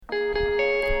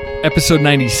Episode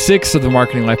 96 of the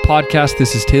Marketing Life Podcast.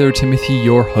 This is Taylor Timothy,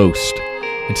 your host.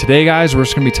 And today, guys, we're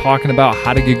just going to be talking about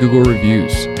how to get Google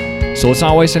reviews. So let's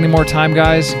not waste any more time,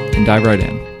 guys, and dive right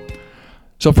in.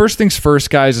 So first things first,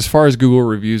 guys, as far as Google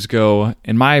reviews go,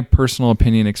 in my personal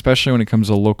opinion, especially when it comes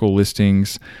to local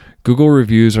listings, Google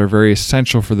reviews are very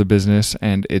essential for the business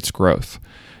and its growth.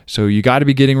 So you got to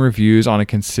be getting reviews on a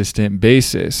consistent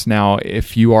basis. Now,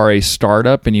 if you are a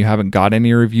startup and you haven't got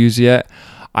any reviews yet,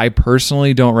 I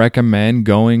personally don't recommend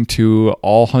going to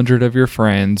all 100 of your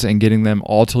friends and getting them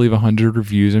all to leave 100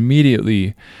 reviews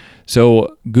immediately.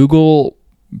 So Google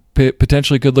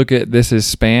potentially could look at this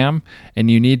as spam, and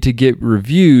you need to get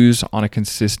reviews on a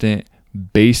consistent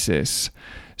basis.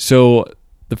 So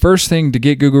the first thing to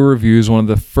get Google reviews, one of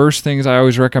the first things I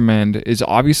always recommend is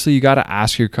obviously you got to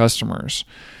ask your customers.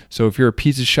 So if you're a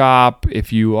pizza shop,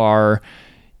 if you are,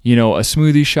 a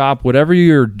smoothie shop, whatever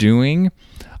you're doing,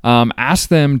 ask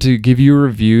them to give you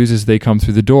reviews as they come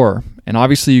through the door. And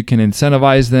obviously you can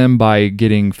incentivize them by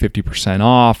getting 50%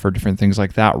 off or different things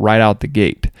like that right out the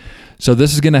gate. So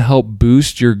this is going to help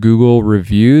boost your Google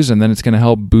reviews, and then it's going to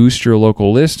help boost your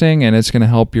local listing, and it's going to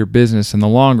help your business in the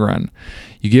long run.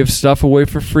 You give stuff away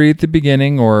for free at the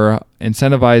beginning or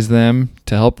incentivize them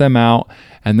to help them out,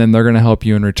 and then they're going to help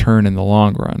you in return in the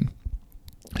long run.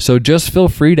 So just feel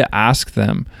free to ask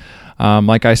them,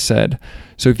 like I said.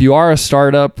 So if you are a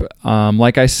startup,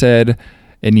 like I said,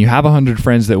 and you have 100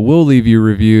 friends that will leave you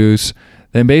reviews,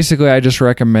 then basically I just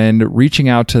recommend reaching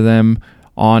out to them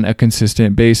on a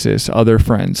consistent basis, other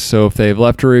friends. So if they've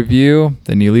left a review,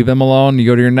 then you leave them alone. You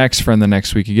go to your next friend the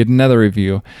next week, you get another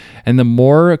review. And the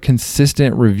more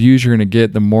consistent reviews you're going to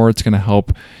get, the more it's going to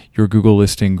help your Google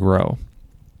listing grow.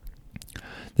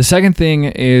 The second thing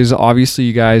is, obviously,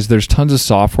 you guys, there's tons of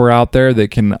software out there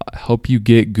that can help you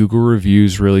get Google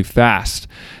reviews really fast.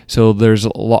 So there's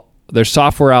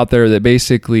software out there that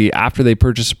basically, after they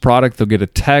purchase a product, they'll get a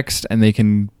text and they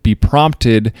can be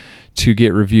prompted to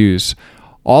get reviews.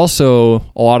 Also,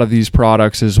 a lot of these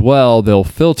products as well, they'll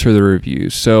filter the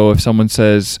reviews. So if someone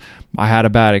says, I had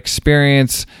a bad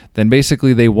experience, then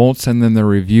basically they won't send them the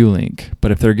review link.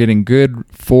 But if they're getting good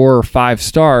 4 or 5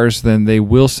 stars, then they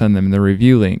will send them the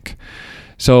review link.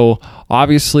 So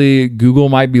obviously, Google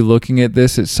might be looking at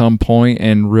this at some point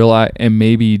and realize, and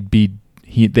maybe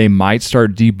they might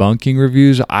start debunking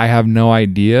reviews. I have no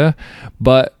idea.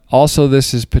 But also,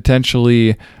 this is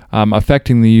potentially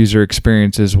affecting the user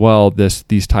experience as well,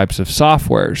 these types of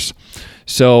softwares.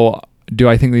 So do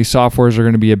I think these softwares are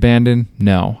going to be abandoned?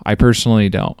 No, I personally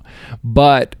don't.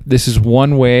 But this is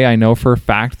one way I know for a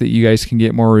fact that you guys can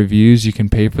get more reviews. You can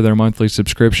pay for their monthly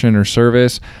subscription or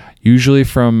service. Usually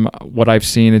from what I've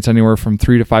seen, it's anywhere from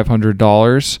 $300 to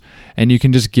 $500. And you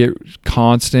can just get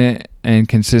constant and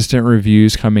consistent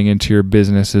reviews coming into your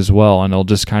business as well. And it'll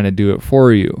just kind of do it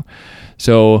for you.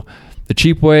 So the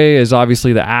cheap way is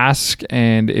obviously to ask.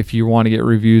 And if you want to get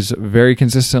reviews very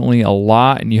consistently a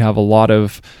lot, and you have a lot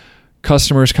of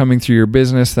customers coming through your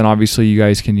business, then obviously you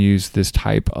guys can use this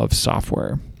type of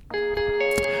software.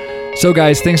 So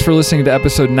guys, thanks for listening to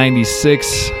episode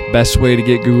 96, best way to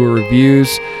get Google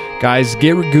reviews. Guys,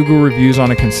 get Google reviews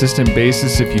on a consistent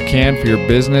basis if you can for your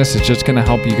business. It's just going to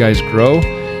help you guys grow.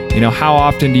 How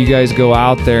often do you guys go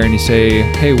out there and you say,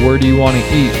 hey, where do you want to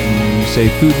eat? And you say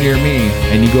food near me,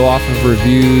 and you go off of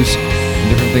reviews and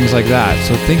different things like that.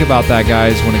 So think about that,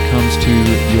 guys, when it comes to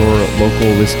your local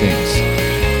listings.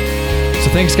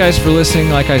 So thanks, guys, for listening.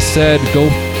 Like I said,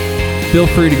 feel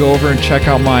free to go over and check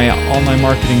out my online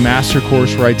marketing master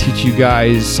course where I teach you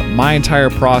guys my entire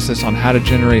process on how to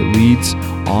generate leads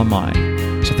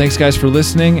online. So thanks, guys, for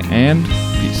listening, and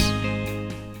peace.